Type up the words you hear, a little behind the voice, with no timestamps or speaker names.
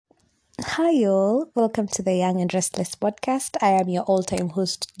Hi, all. Welcome to the Young and Restless podcast. I am your all time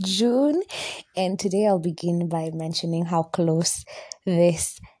host, June, and today I'll begin by mentioning how close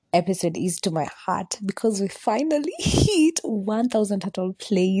this episode is to my heart because we finally hit 1,000 total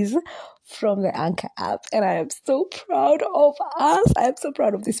plays from the Anchor app, and I am so proud of us. I am so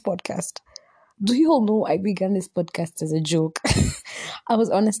proud of this podcast. Do you all know I began this podcast as a joke? I was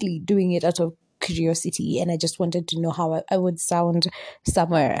honestly doing it out of curiosity and I just wanted to know how I would sound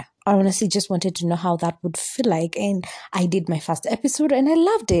somewhere. I honestly just wanted to know how that would feel like. And I did my first episode and I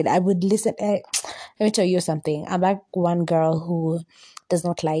loved it. I would listen. Let me tell you something. I'm like one girl who does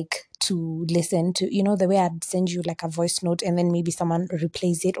not like to listen to, the way I'd send you like a voice note and then maybe someone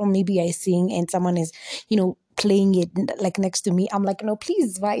replays it, or maybe I sing and someone is, playing it like next to me. I'm like, no,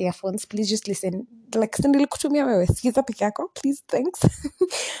 please buy earphones. Please just listen. Like, send kutumia wewe. Sikiza peke yako. Please, thanks.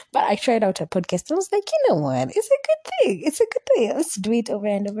 But I tried out a podcast. I was like, you know what? It's a good thing. It's a good thing. Let's do it over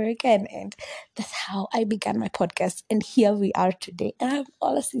and over again. And that's how I began my podcast. And here we are today. And I'm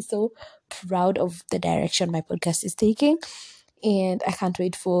honestly so proud of the direction my podcast is taking. And I can't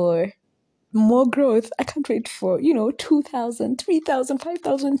wait for more growth. I can't wait for, 2,000, 3,000,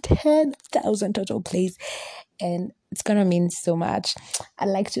 5,000, 10,000 total plays. And it's going to mean so much. I'd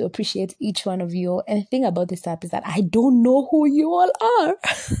like to appreciate each one of you. And the thing about this app is that I don't know who you all are.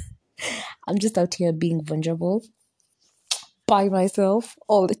 I'm just out here being vulnerable by myself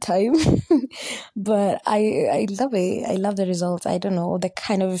all the time. But I love it. I love the results. I don't know, the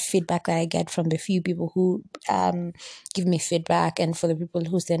kind of feedback that I get from the few people who give me feedback, and for the people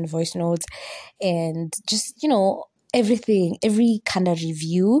who send voice notes, and just, everything, every kind of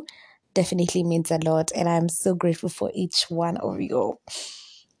review definitely means a lot. And I'm so grateful for each one of you.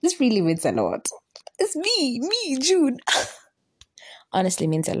 This really means a lot. It's me, June. Honestly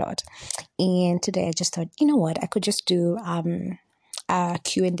means a lot. And today I just thought, you know what, I could just do a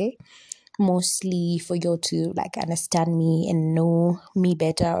Q&A, mostly for you to like understand me and know me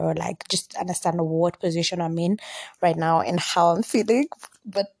better, or like just understand what position I'm in right now and how I'm feeling.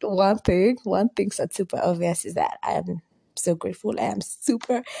 But one thing that's super obvious is that I'm so grateful. I am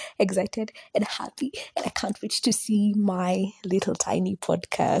super excited and happy, and I can't wait to see my little tiny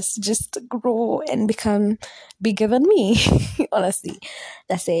podcast just grow and become bigger than me. Honestly,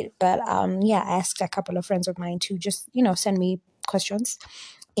 that's it. But yeah, I asked a couple of friends of mine to just send me questions,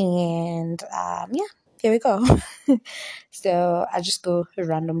 and yeah, here we go. So I just go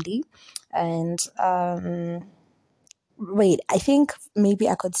randomly, and wait, I think maybe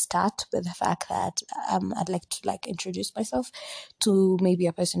I could start with the fact that I'd like to like introduce myself to maybe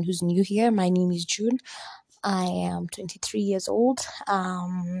a person who's new here. My name is June. I am 23 years old.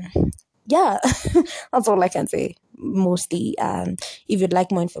 Yeah, that's all I can say. Mostly, if you'd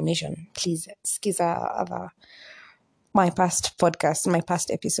like more information, please skiza my past podcasts, my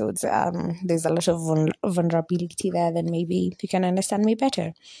past episodes. There's a lot of vulnerability there. Then maybe you can understand me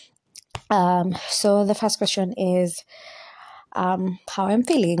better. So the first question is how I'm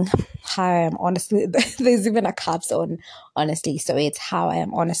feeling, how I am honestly. There's even a caps on honestly, so it's how I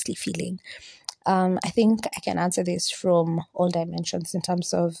am honestly feeling. I think I can answer this from all dimensions in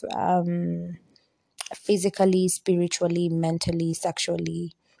terms of physically, spiritually, mentally,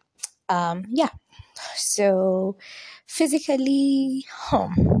 sexually. Yeah. So physically,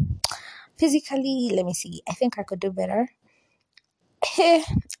 physically, let me see. I think I could do better.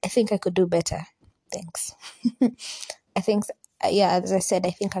 I think I could do better. Thanks. I think, yeah, as I said,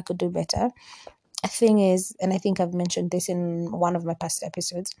 I think I could do better. The thing is, and I think I've mentioned this in one of my past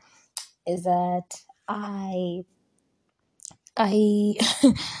episodes, is that I,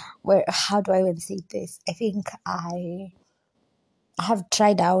 where, how do I even say this? I think I have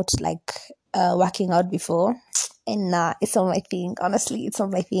tried out like working out before, and it's not my thing. Honestly, it's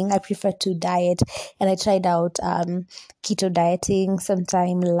not my thing. I prefer to diet, and I tried out keto dieting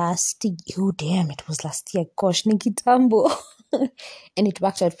sometime last year. Oh damn, it was last year. Gosh, ni kitambo. And it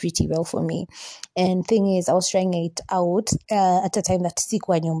worked out pretty well for me. And thing is, I was trying it out at a time that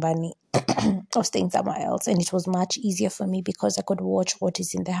sikuwa nyumbani. I was staying somewhere else, and it was much easier for me because I could watch what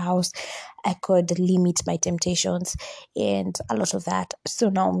is in the house. I could limit my temptations and a lot of that. So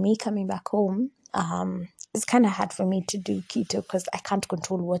now me coming back home, it's kind of hard for me to do keto because I can't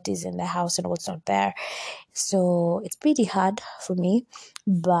control what is in the house and what's not there. So it's pretty hard for me,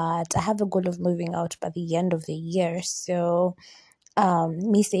 but I have a goal of moving out by the end of the year. So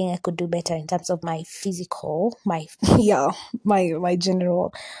me saying I could do better in terms of my physical, my yeah, my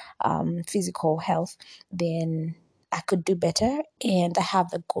general physical health, then I could do better. And I have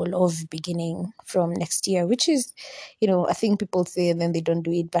the goal of beginning from next year, which is, I think people say and then they don't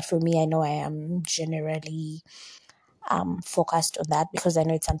do it, but for me, I know I am generally focused on that because I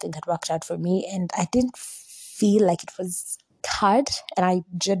know it's something that worked out for me, and I didn't feel like it was hard, and I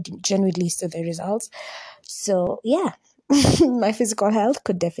genuinely saw the results. So yeah, my physical health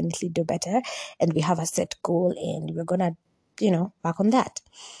could definitely do better, and we have a set goal, and we're gonna, work on that.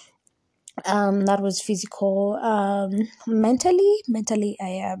 That was physical. Mentally, I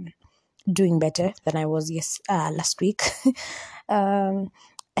am doing better than I was last week. I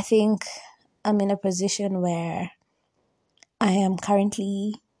think I'm in a position where I am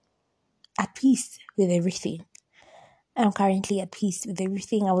currently at peace with everything. I'm currently at peace with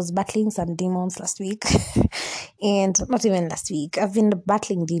everything. I was battling some demons last week, and not even last week. I've been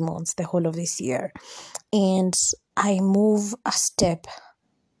battling demons the whole of this year, and I move a step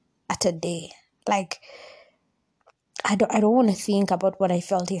at a day. Like, I don't want to think about what I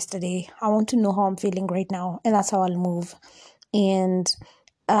felt yesterday. I want to know how I'm feeling right now, and that's how I'll move. And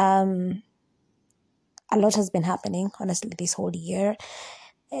a lot has been happening, honestly, this whole year,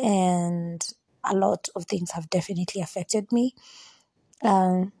 and a lot of things have definitely affected me.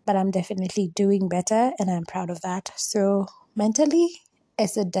 But I'm definitely doing better, and I'm proud of that. So mentally,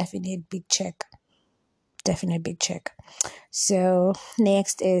 it's a definite big check. Definite big check. So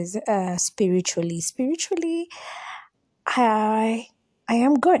next is spiritually. Spiritually, I I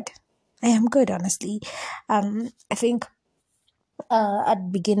am good. I am good, honestly. I think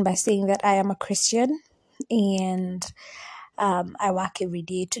I'd begin by saying that I am a Christian, and I work every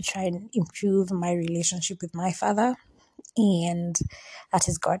day to try and improve my relationship with my Father, and that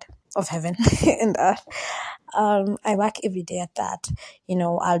is God of heaven and earth. I work every day at that.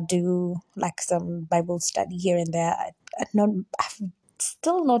 I'll do like some Bible study here and there. I've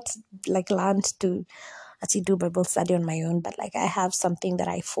still not like learned to actually do Bible study on my own, but like I have something that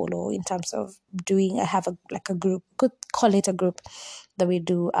I follow in terms of doing. I have a group, could call it a group, that we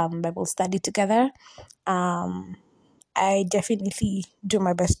do Bible study together. I definitely do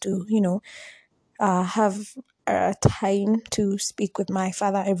my best to have time to speak with my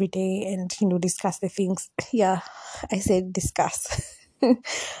Father every day and discuss the things. Yeah, I said discuss.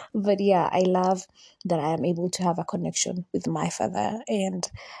 But yeah, I love that I am able to have a connection with my Father, and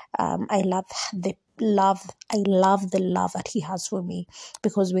I love the love. I love the love that He has for me,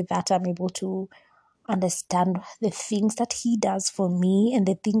 because with that I'm able to understand the things that He does for me, and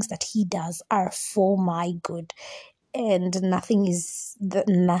the things that He does are for my good, and nothing He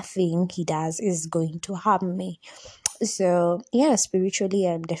does is going to harm me. So yeah, spiritually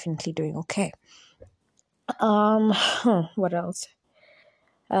I'm definitely doing okay. What else?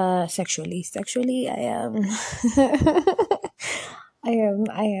 Sexually I am I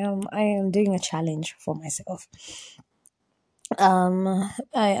am doing a challenge for myself. I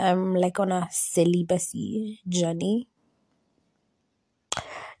am like on a celibacy journey.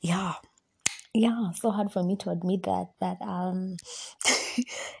 Yeah, so hard for me to admit that, but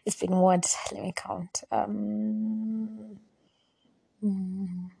it's been what, let me count,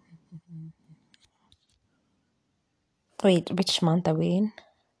 wait, which month are we in?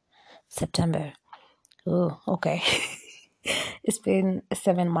 September. Oh, okay. It's been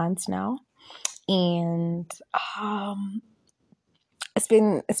 7 months now, and it's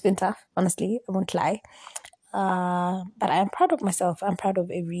been tough, honestly, I won't lie. But I'm proud of myself. I'm proud of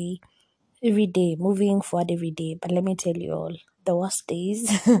every day, moving forward every day. But let me tell you all, the worst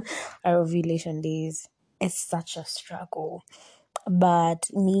days are ovulation days. It's such a struggle. But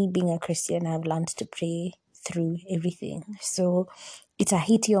me being a Christian, I've learned to pray through everything. So it's a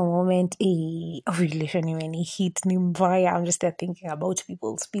hit your moment, a ovulation when it hit Nimbaya. I'm just there thinking about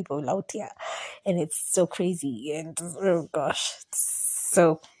people out here. And it's so crazy. And oh gosh,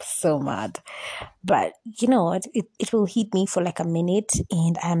 it's so mad. But you know what? It will hit me for like a minute,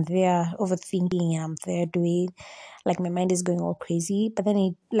 and I'm there overthinking. I'm there doing, like, my mind is going all crazy. But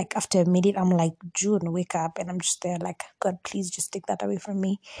then like after a minute, I'm like, June, wake up. And I'm just there like, God, please just take that away from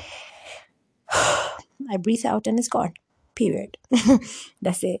me. I breathe out and it's gone. Period.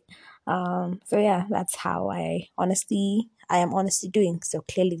 That's it. So yeah, that's how I am honestly doing. So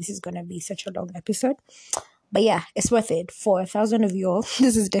clearly this is gonna be such a long episode. But yeah, it's worth it. For 1,000 of you all,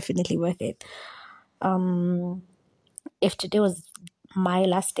 this is definitely worth it. If today was my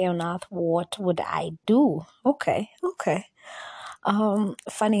last day on earth, what would I do? Okay.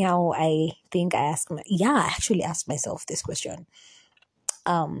 Funny how I think I actually asked myself this question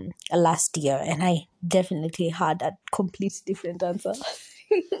last year, and I definitely had a complete different answer.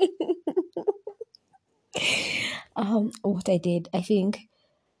 What I did, I think,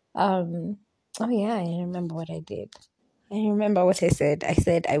 oh yeah, I remember what I did. I remember what I said. I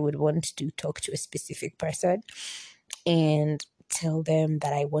said I would want to talk to a specific person and tell them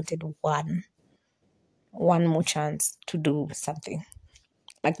that I wanted one one more chance to do something,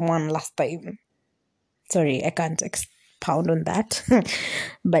 like one last time. Sorry, I can't expound on that.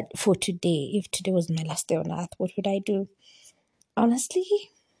 But for today, if today was my last day on earth, what would I do? Honestly,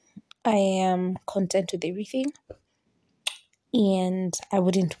 I am content with everything, and I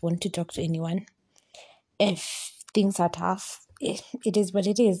wouldn't want to talk to anyone. If things are tough, it is what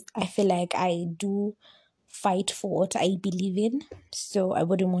it is. I feel like I do fight for what I believe in, so I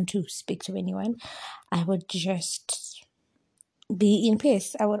wouldn't want to speak to anyone. I would just be in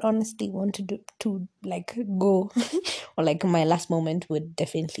peace. I would honestly want to like go, or like my last moment would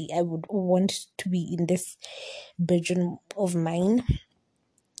definitely, I would want to be in this bedroom of mine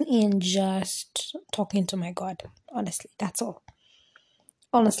and just talking to my God. Honestly, that's all.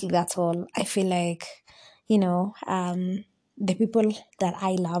 Honestly, that's all. I feel like, the people that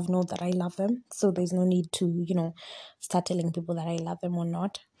I love know that I love them. So there's no need to, start telling people that I love them or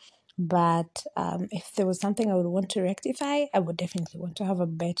not. But if there was something I would want to rectify, I would definitely want to have a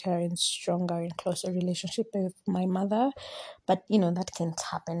better and stronger and closer relationship with my mother. But, that can't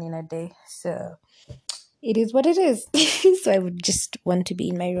happen in a day. So it is what it is. So I would just want to be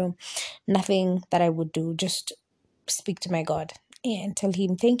in my room. Nothing that I would do, just speak to my God and tell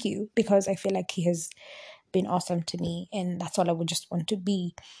him thank you, because I feel like he has been awesome to me. And that's all I would just want to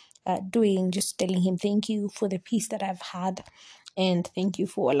be doing, just telling him thank you for the peace that I've had. And thank you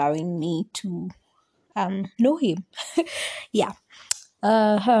for allowing me to know him. Yeah.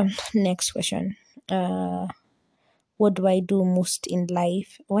 Next question. What do I do most in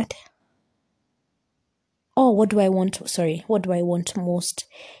life? What? Oh, what do I want? Sorry, what do I want most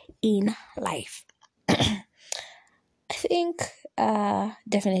in life? I think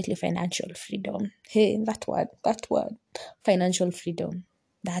definitely financial freedom. Hey, that word, financial freedom.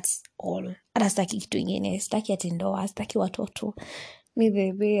 That's all. Hata sitaki kitu ingine, sitaki ati ndoa, sitaki watoto. Me,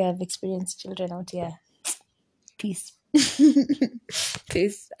 the way I've experienced children out here, peace.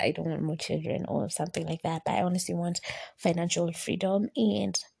 Peace. I don't want more children or something like that. But I honestly want financial freedom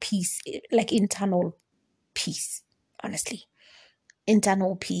and peace, like internal peace. Honestly,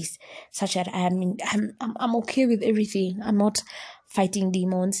 internal peace, such that I'm okay with everything. I'm not fighting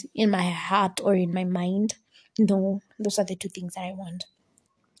demons in my heart or in my mind. No, those are the two things that I want: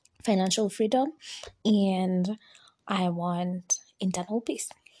 financial freedom, and I want internal peace.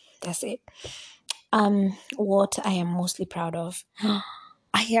 That's it. What I am mostly proud of,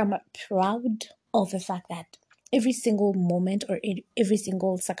 I am proud of the fact that every single moment or in every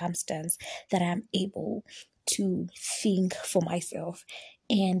single circumstance that I'm able to think for myself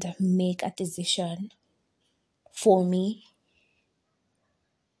and make a decision for me,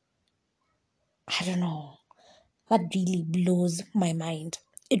 I don't know, that really blows my mind.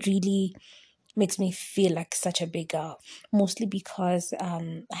 It really makes me feel like such a big girl, mostly because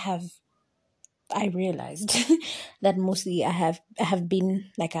I realized that mostly I have been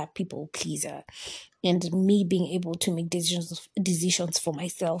like a people pleaser, and me being able to make decisions for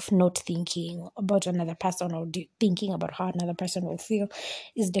myself, not thinking about another person or thinking about how another person will feel,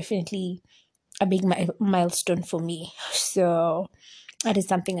 is definitely a big milestone for me. So that is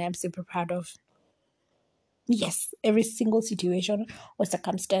something I am super proud of. Yes, every single situation or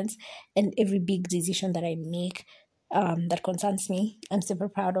circumstance and every big decision that I make that concerns me, I'm super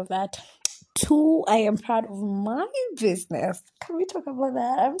proud of that. Two, I am proud of my business. Can we talk about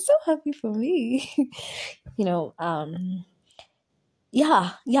that? I'm so happy for me. you know, um,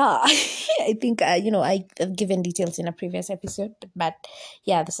 yeah. I think I've given details in a previous episode, but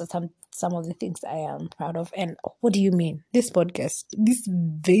yeah, this is some of the things I am proud of. And what do you mean? This podcast, this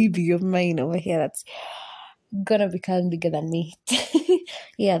baby of mine over here, that's gonna become bigger than me.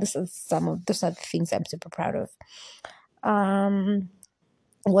 Yeah, those are the things I'm super proud of. Um,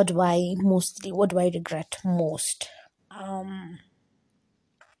 what do I regret most? I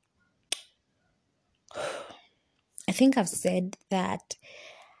think I've said that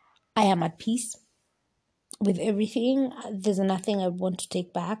I am at peace with everything. There's nothing I want to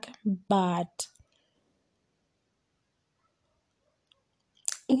take back, but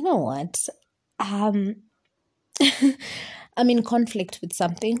you know what? Um, I'm in conflict with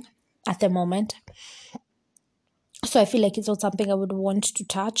something at the moment. So I feel like it's not something I would want to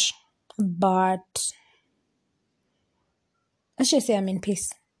touch, but let's just say I'm in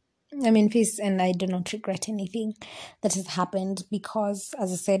peace. I'm in peace and I do not regret anything that has happened because,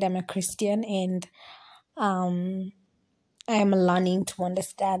 as I said, I'm a Christian, and I am learning to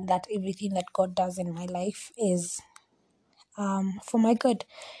understand that everything that God does in my life is for my good.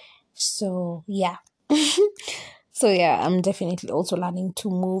 So, yeah. So, yeah, I'm definitely also learning to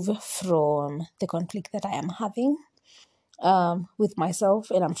move from the conflict that I am having with myself,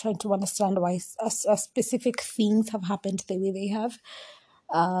 and I'm trying to understand why specific things have happened the way they have.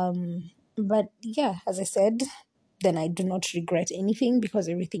 But yeah, as I said, then I do not regret anything because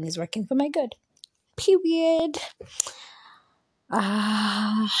everything is working for my good. Period.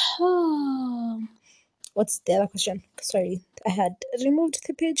 Ah, what's the other question? Sorry, I had removed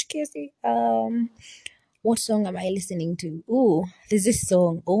the page, Casey. What song am I listening to? Oh, there's this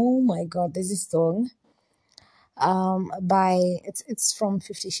song. Oh my god, there's this song. By it's from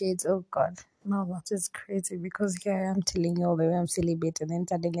 50 Shades. Oh god. No, that is crazy because here I am telling you all the way I'm celibate and then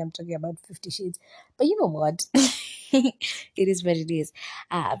suddenly I'm talking about 50 Shades. But you know what? It is what it is.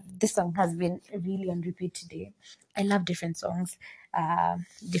 This song has been really on repeat today. I love different songs,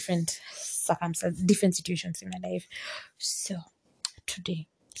 different circumstances, different situations in my life. So today,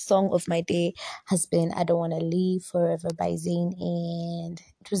 song of my day has been I Don't Wanna Leave Forever by Zayn, and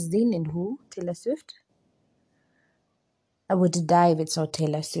it was Zayn and who? Taylor Swift. I would die if it's not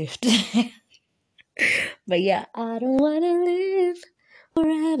Taylor Swift. But yeah, I don't wanna live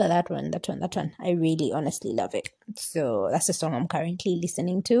forever. That one. I really honestly love it. So that's the song I'm currently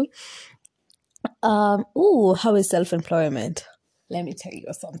listening to. How is self-employment? Let me tell you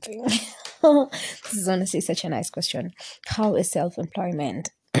something. This is honestly such a nice question. How is self-employment?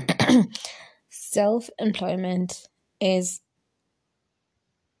 Self-employment is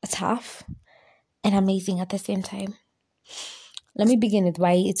tough and amazing at the same time. Let me begin with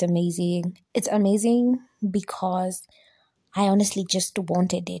why it's amazing. It's amazing because I honestly just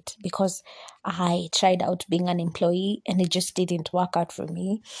wanted it, because I tried out being an employee and it just didn't work out for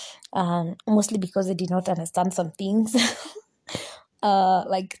me. Mostly because I did not understand some things.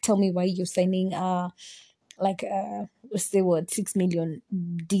 Like tell me why you're signing let's say what 6 million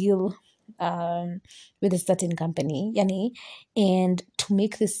deal with a certain company, yani, and to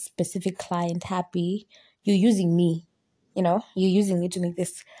make this specific client happy, you're using me. You're using me to make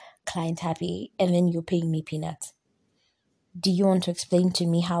this client happy, and then you're paying me peanuts. Do you want to explain to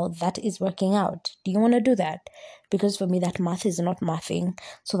me how that is working out? Do you want to do that? Because for me, that math is not mathing.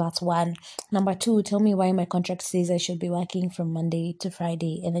 So that's one. Number two, tell me why my contract says I should be working from Monday to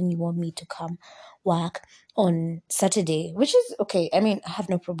Friday, and then you want me to come work on Saturday, which is okay. I mean, I have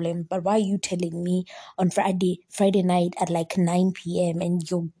no problem. But why are you telling me on Friday night at like 9 p.m. and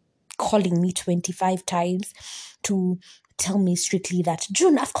you're calling me 25 times to tell me strictly that,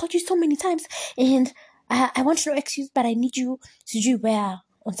 June, I've called you so many times and I want no excuse, but I need you to do where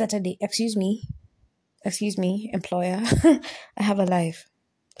on Saturday. Excuse me, employer. I have a life.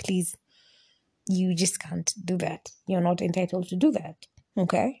 Please, you just can't do that. You're not entitled to do that.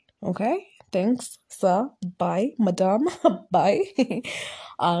 Okay. Thanks, sir. Bye, madam. Bye.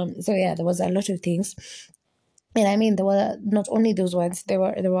 So yeah, there was a lot of things. And I mean, there were not only those ones, there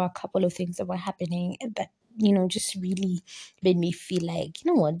were a couple of things that were happening that, just really made me feel like,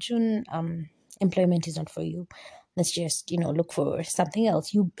 you know what, June, employment is not for you. Let's just, look for something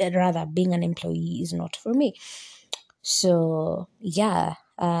else. You rather being an employee is not for me. So yeah,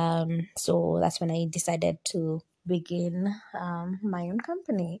 so that's when I decided to begin my own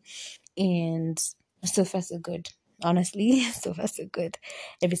company, and so far so good. Honestly, so far so good.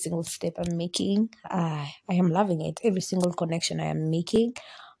 Every single step I'm making, I am loving it. Every single connection I am making,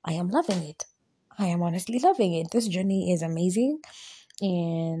 I am loving it. I am honestly loving it. This journey is amazing,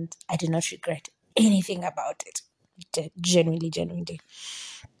 and I do not regret anything about it. Genuinely.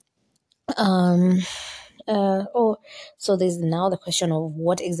 Um, so there's now the question of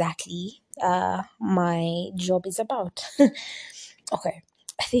what exactly my job is about. Okay,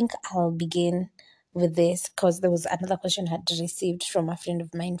 I think I'll begin with this because there was another question I had received from a friend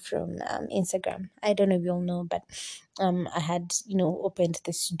of mine from Instagram. I don't know if you all know, but I had opened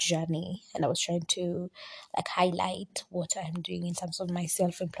this journey and I was trying to like highlight what I'm doing in terms of my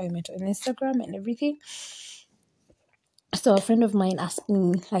self-employment on Instagram and everything. So a friend of mine asked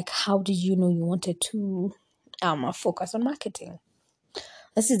me, like, how did you know you wanted to focus on marketing?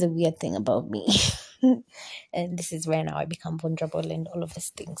 This is the weird thing about me. And this is where now I become vulnerable and all of these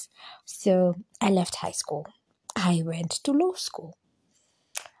things. So I left high school. I went to law school.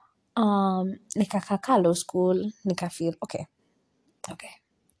 Nikakaka law school, nikafeel, okay.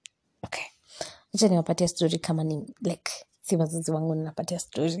 Acha niwapatie story kama ni like si wazazi wangu ninapatia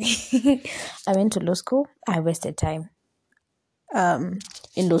story. I went to law school. I wasted time.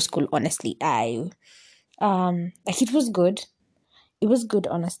 In law school, honestly, like it was good. It was good,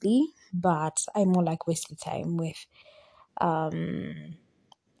 honestly, but I more like wasted time with a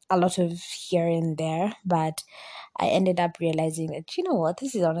lot of here and there. But I ended up realizing that, you know what,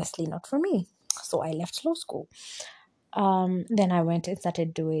 this is honestly not for me. So I left law school. Then I went and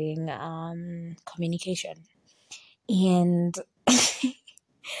started doing communication. And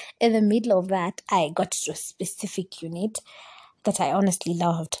in the middle of that, I got to a specific unit that I honestly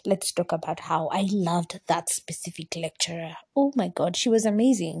loved. Let's talk about how I loved that specific lecturer. Oh my God, she was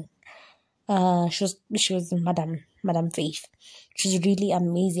amazing. She was Madam Faith. She's really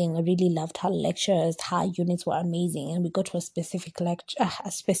amazing. I really loved her lectures. Her units were amazing, and we got to a specific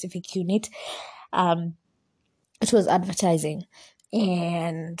a specific unit. It was advertising,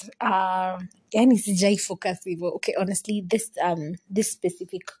 and yani sijai focus hivyo. Okay, honestly, this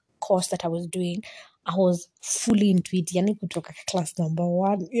specific course that I was doing, I was fully into it. Yani kutoka class number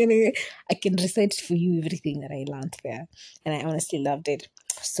 1. Yani I can recite for you everything that I learned there, and I honestly loved it.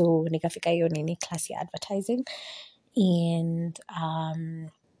 So nikafika hiyo nini class ya advertising, and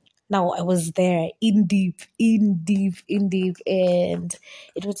now I was there in deep, and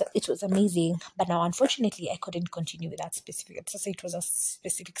it was amazing. But now, unfortunately, I couldn't continue with that specific. So it was a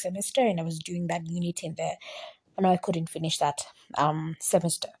specific semester, and I was doing that unit in there. But now I couldn't finish that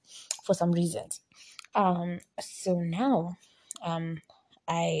semester for some reasons. So now,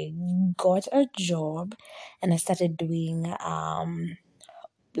 I got a job, and I started doing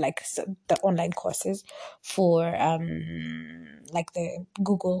the online courses for like the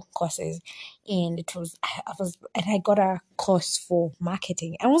Google courses, and I got a course for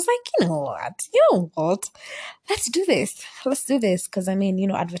marketing. I was like, let's do this, because I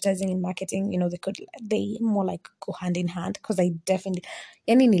mean, advertising and marketing, they more like go hand in hand, because I definitely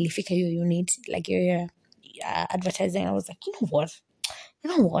yani nilifika hiyo unit like your advertising. I was like, you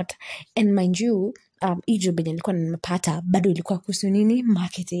know what, and mind you, hii job yenye nilikuwa nimepata bado ilikuwa kuhusu nini,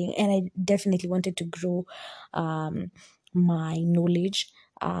 marketing, and I definitely wanted to grow my knowledge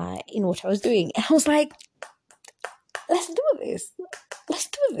in what I was doing. And I was like, let's do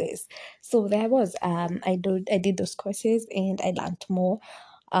this. So there I was. I did those courses, and I learned more.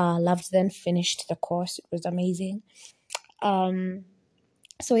 Loved them. Finished the course. It was amazing.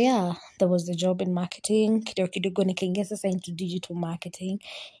 So yeah, there was the job in marketing. Kidogo kidogo nikaingia sasa into digital marketing,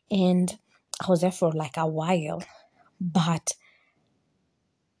 and I was there for like a while, but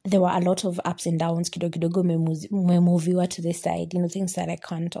there were a lot of ups and downs. Kidogo kidogo memoviwa to this side, things that I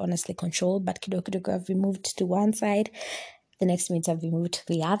can't honestly control, but kidogo kidogo I've been moved to one side. The next minute I've been moved to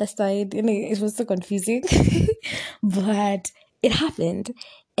the other side. It was so confusing, but it happened.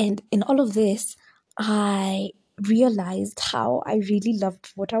 And in all of this, I realized how I really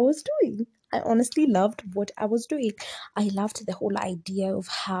loved what I was doing. I honestly loved what I was doing. I loved the whole idea of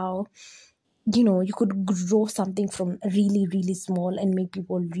how, you could grow something from really, really small and make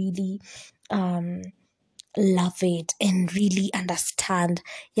people really love it and really understand,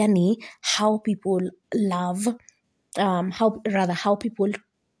 yani, how people love, how people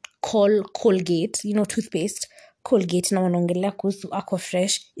call Colgate, toothpaste, Colgate, na wanaongelea kuhusu Aqua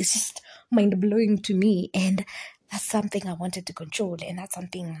Fresh. It's just mind-blowing to me, and that's something I wanted to control, and that's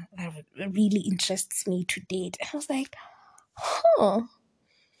something that really interests me to date. And I was like, huh,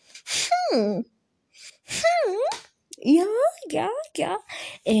 yeah.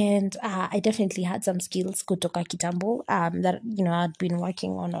 And I definitely had some skills kutoka kitambo that I'd been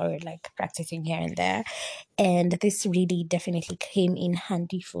working on or like practicing here and there, and this really definitely came in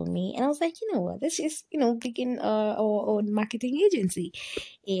handy for me. And I was like, you know what, let's just begin our own marketing agency.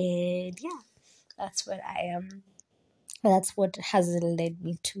 And yeah, that's what I am. That's what has led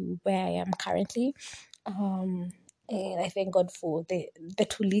me to where I am currently. And I thank God for the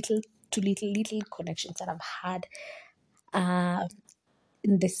two little connections that I've had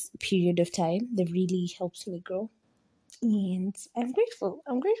in this period of time. That really helps me grow, and I'm grateful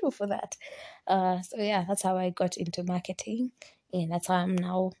for that. So yeah, that's how I got into marketing, and that's how I'm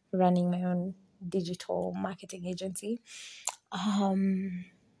now running my own digital marketing agency.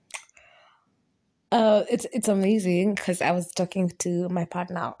 It's amazing, because I was talking to my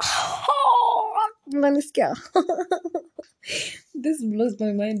partner. Nalisikia. This blows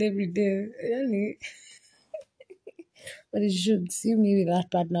my mind every day. Yani, but it should see me with that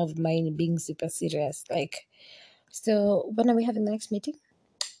partner of mine being super serious. Like, so when are we having the next meeting?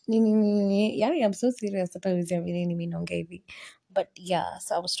 Yeah, I'm so serious that I was hivi. But yeah,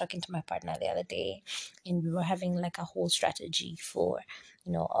 so I was talking to my partner the other day, and we were having like a whole strategy for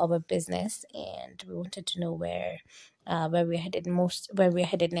our business, and we wanted to know where we're headed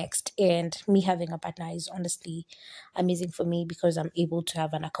next. And me having a partner is honestly amazing for me, because I'm able to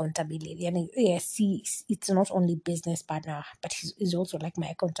have an accountability. And yes, it's not only business partner, but he's also like my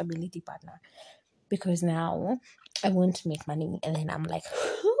accountability partner, because now I want to make money, and then I'm like,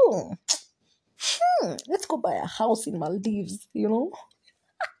 let's go buy a house in Maldives,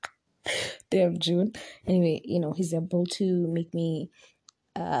 day of June. Anyway, he's able to make me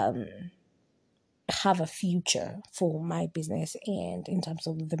have a future for my business, and in terms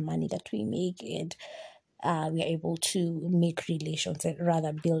of the money that we make, and we are able to make relations, and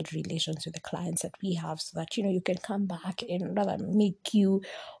rather build relations with the clients that we have, so that you can come back and rather make you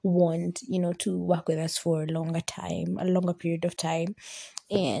want to work with us for a longer period of time.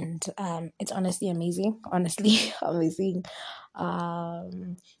 And it's honestly amazing, amazing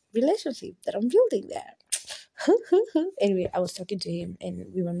relationship that I'm building there. Anyway, I was talking to him and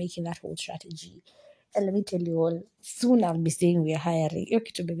we were making that whole strategy. And let me tell you all, soon I'll be saying we're hiring.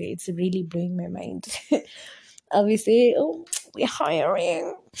 Okay, to baby, it's really blowing my mind. I'll be saying, oh, we're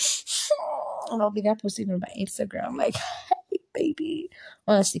hiring. And I'll be there posting on my Instagram, like, hey, baby.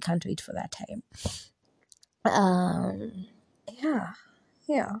 Honestly, can't wait for that time. Um, yeah,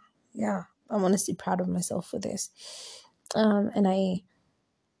 yeah, yeah. I'm honestly proud of myself for this. And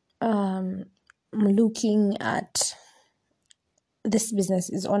I'm looking at this business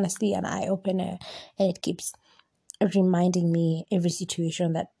is honestly an eye opener, and it keeps reminding me every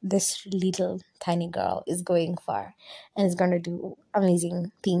situation that this little tiny girl is going far and is going to do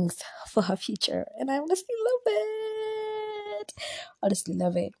amazing things for her future. And I honestly love it. Honestly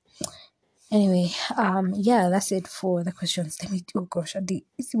love it. Anyway, yeah, that's it for the questions. Let me, oh gosh,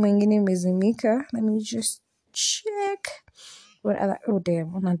 isi mwingine imezimika. Let me just check. What other, oh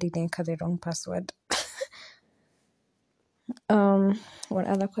damn, I'm not didn't the wrong password. What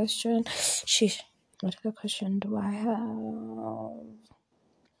other question? Sheesh. What other question do I have?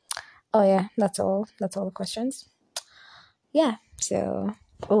 Oh yeah, that's all. That's all the questions. Yeah. So,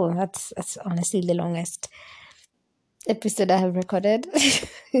 oh, that's honestly the longest episode I have recorded.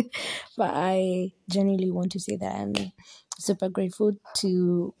 But I genuinely want to say that I'm super grateful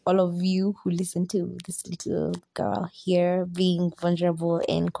to all of you who listen to this little girl here being vulnerable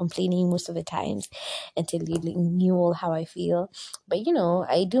and complaining most of the times and telling you all how I feel. But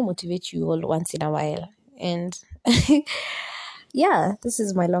I do motivate you all once in a while. And yeah, this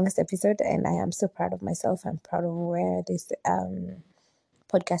is my longest episode and I am so proud of myself. I'm proud of where this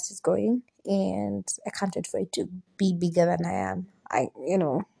podcast is going, and I can't wait for it to be bigger than I am. I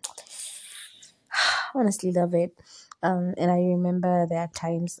honestly love it. And I remember there are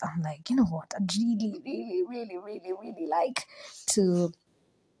times I'm like, you know what, I'd really, really, really, really, really like to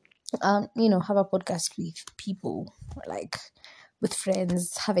have a podcast with people, like with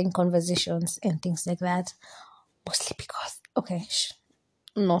friends, having conversations and things like that. Mostly because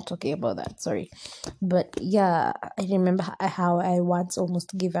not talking about that, sorry. But yeah, I remember how I once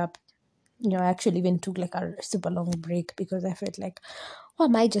almost gave up. I actually even took like a super long break because I felt like, why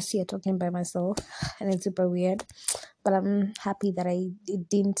am I just here talking by myself? And it's super weird. But I'm happy that it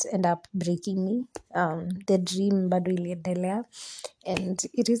didn't end up breaking me. The dream bado iliendelea. And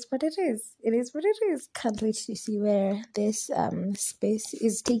it is what it is. It is what it is. Can't wait to see where this space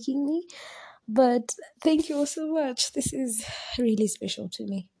is taking me. But thank you all so much. This is really special to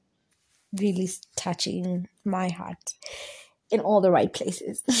me. Really touching my heart in all the right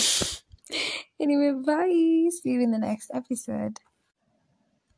places. Anyway, bye. See you in the next episode.